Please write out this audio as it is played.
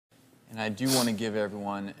And I do want to give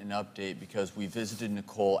everyone an update because we visited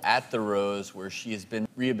Nicole at the Rose where she has been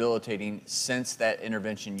rehabilitating since that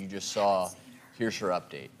intervention you just saw. Here's her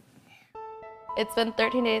update. It's been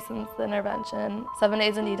 13 days since the intervention. 7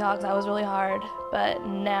 days in detox. That was really hard, but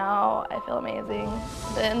now I feel amazing.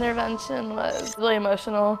 The intervention was really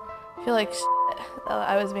emotional. I feel like that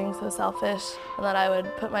I was being so selfish and that I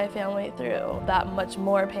would put my family through that much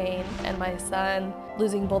more pain, and my son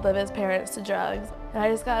losing both of his parents to drugs. And I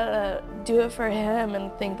just gotta do it for him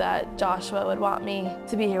and think that Joshua would want me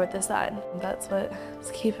to be here with his son. That's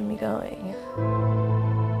what's keeping me going.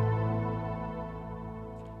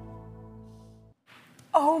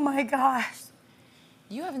 Oh my gosh.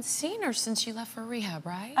 You haven't seen her since you left for rehab,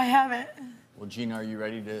 right? I haven't. Well, Gina, are you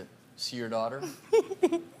ready to see your daughter?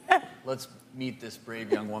 Let's meet this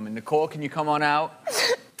brave young woman. Nicole, can you come on out?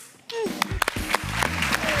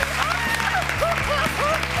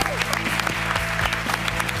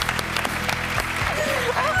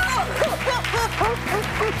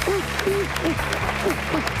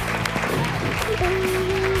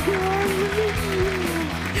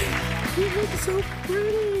 You look so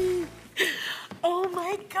pretty. Oh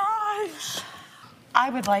my gosh. I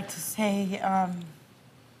would like to say,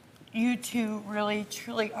 you two really,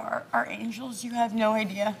 truly are our angels. You have no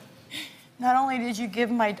idea. Not only did you give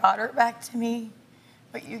my daughter back to me,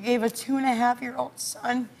 but you gave a 2.5-year-old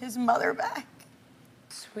son his mother back.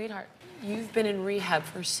 Sweetheart, you've been in rehab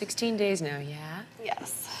for 16 days now, yeah?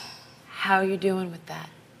 Yes. How are you doing with that?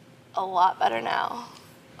 A lot better now.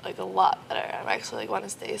 Like, a lot better. I'm actually want to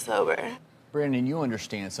stay sober. Brandon, you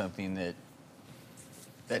understand something that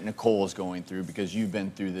Nicole is going through because you've been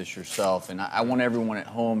through this yourself. And I want everyone at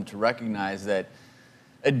home to recognize that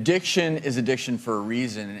addiction is addiction for a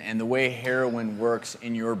reason. And the way heroin works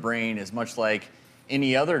in your brain is much like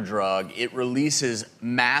any other drug. It releases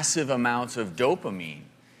massive amounts of dopamine.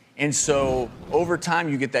 And so over time,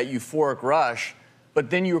 you get that euphoric rush, but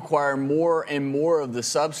then you require more and more of the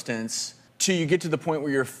substance till you get to the point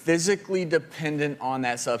where you're physically dependent on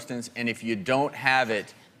that substance. And if you don't have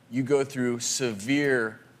it, you go through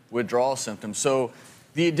severe withdrawal symptoms. So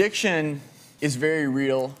the addiction is very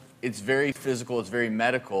real, it's very physical, it's very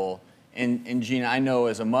medical. And Gina, I know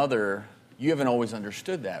as a mother, you haven't always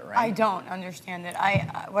understood that, right? I don't understand it.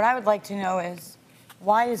 What I would like to know is,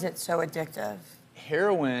 why is it so addictive?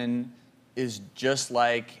 Heroin is just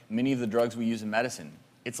like many of the drugs we use in medicine.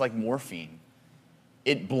 It's like morphine.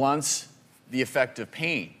 It blunts the effect of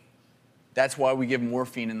pain. That's why we give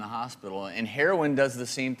morphine in the hospital. And heroin does the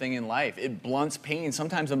same thing in life. It blunts pain,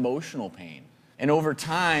 sometimes emotional pain. And over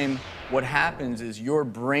time, what happens is your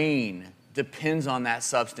brain depends on that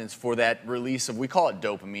substance for that release of, we call it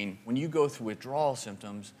dopamine. When you go through withdrawal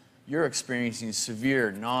symptoms, you're experiencing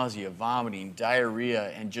severe nausea, vomiting,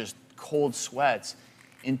 diarrhea, and just cold sweats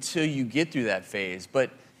until you get through that phase. But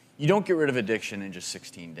you don't get rid of addiction in just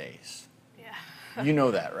 16 days. Yeah. You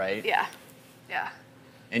know that, right? Yeah. Yeah.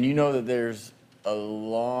 And you know that there's a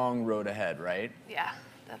long road ahead, right? Yeah,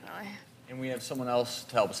 definitely. And we have someone else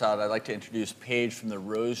to help us out. I'd like to introduce Paige from the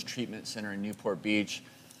Rose Treatment Center in Newport Beach.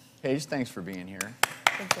 Paige, thanks for being here.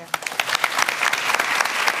 Thank you.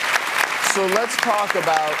 So let's talk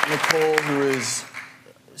about Nicole, who is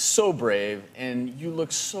so brave, and you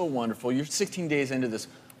look so wonderful. You're 16 days into this.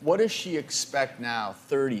 What does she expect now,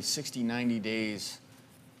 30, 60, 90 days?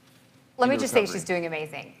 Let me just say she's doing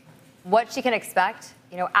amazing. What she can expect,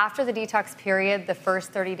 you know, after the detox period, the first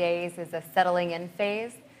 30 days is a settling in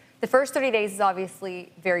phase. The first 30 days is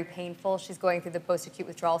obviously very painful. She's going through the post-acute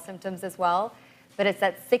withdrawal symptoms as well, but it's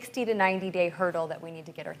that 60 to 90 day hurdle that we need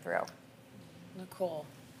to get her through. Nicole,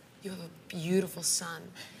 you have a beautiful son,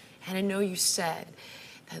 and I know you said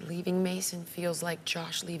that leaving Mason feels like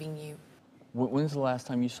Josh leaving you. When's the last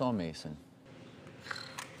time you saw Mason?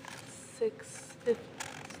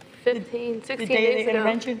 15, 16 The day of days the ago.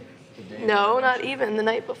 intervention? No, not even. The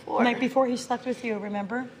night before. The night before he slept with you,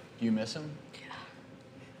 remember? Do you miss him? Yeah.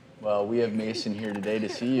 Well, we have Mason here today to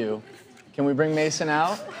see you. Can we bring Mason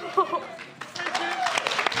out?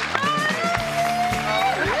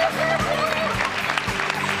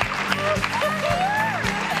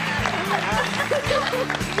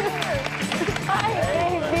 Hi,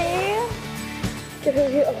 baby. Give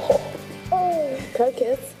me a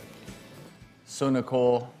kiss. So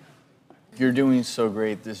Nicole, you're doing so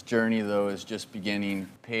great. This journey, though, is just beginning.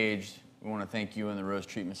 Paige, we want to thank you and the Rose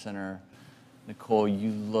Treatment Center. Nicole,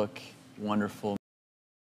 you look wonderful.